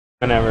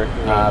Whenever.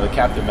 The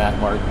captain, Matt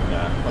Martin.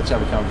 Let's have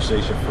a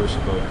conversation first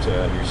about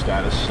your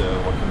status.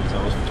 What can you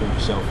tell us between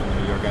yourself and the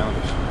New York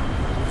Islanders?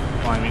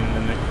 Well, I mean, the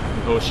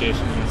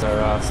negotiations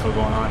are still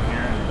going on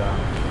here,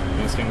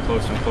 and it's getting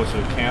closer and closer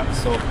to camp.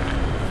 So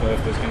if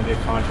there's going to be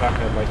a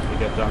contract, I'd like to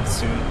get done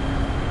soon.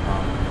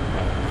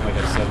 Like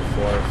I said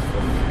before, if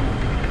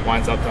it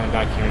winds up done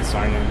back here in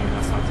Sarnia, I mean,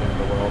 that's not the end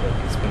of the world.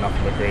 It's been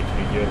nothing but great to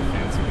be here. The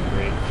fans have been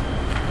great.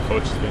 The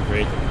coach has been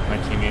great. My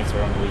teammates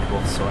are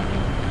unbelievable. So, I mean,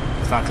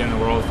 it's not the end of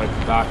the world if I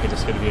come back. I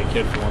just got to be a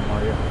kid for one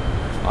more year.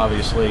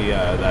 Obviously,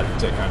 that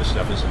kind of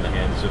stuff is in the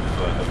hands of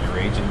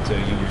your agent.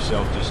 You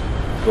yourself just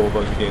go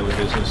about your daily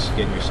business,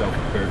 getting yourself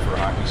prepared for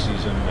a hockey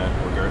season,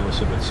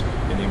 regardless if it's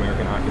in the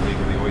American Hockey League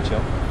or the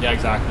OHL. Yeah,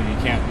 exactly. You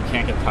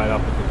can't get tied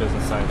up with the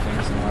business side of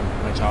things. You know,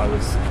 my child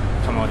was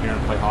come out here and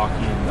play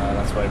hockey, and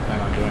that's what I plan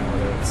on doing.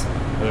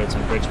 Whether it's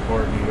in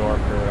Bridgeport, New York,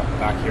 or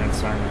back here in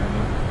Sarnia. I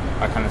mean,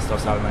 that kind of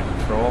stuff's out of my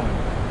control, and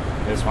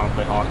I just want to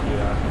play hockey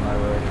no matter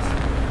where it is.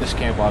 This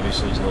camp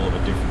obviously is a little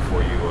bit different for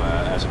you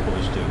as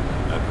opposed to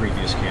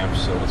previous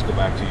camps. So let's go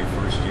back to your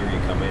first year. You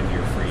come in,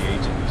 you're a free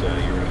agent,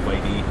 you're an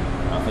invitee.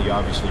 You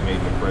obviously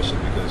made an impression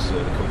because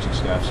the coaching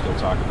staff still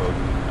talk about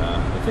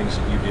the things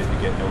that you did to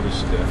get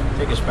noticed.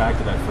 Take us back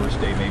to that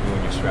first day, maybe when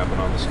you're strapping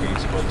on the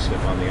skates, about to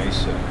step on the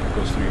ice.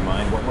 What goes through your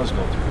mind? What was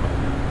going through your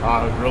mind?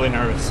 I was really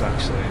nervous,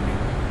 actually. I mean,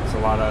 there's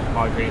a lot of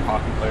great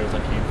hockey players that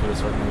came through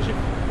this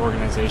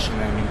organization.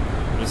 I mean,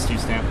 it was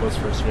Steve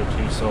Stamkos first year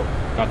too, so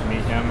got to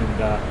meet him,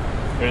 and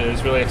it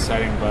was really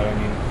exciting. But I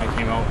mean, I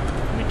came out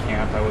in the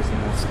camp. I was the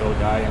most skilled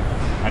guy, and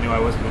I knew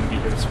I wasn't going to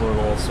be here to score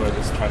goals, so I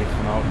just tried to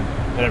come out and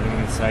hit everything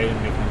in sight and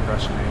make an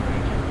impression anywhere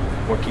I can.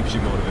 What keeps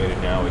you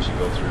motivated now as you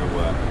go through,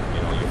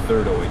 your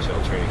third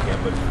OHL training camp,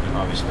 but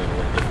obviously in a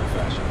little different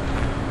fashion?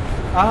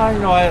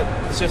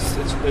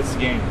 It's the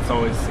game. It's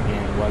always the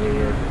game, whether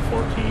you're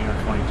 14 or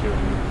 22. I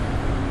mean,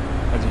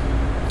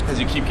 as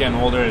you keep getting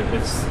older, you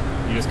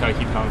just gotta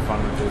keep having fun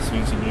with it. As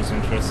soon as you lose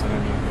interest, and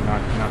then you're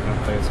not going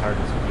to play as hard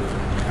as you do.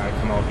 I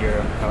come out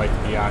here, I like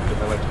to be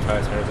active, I like to try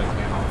as hard as I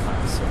can all the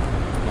time. So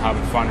I'm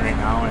having fun right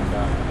now, and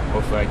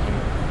hopefully I can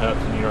head up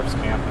to New York's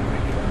camp and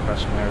make an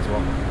impression there as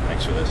well.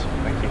 Thanks for this.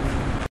 Thank you.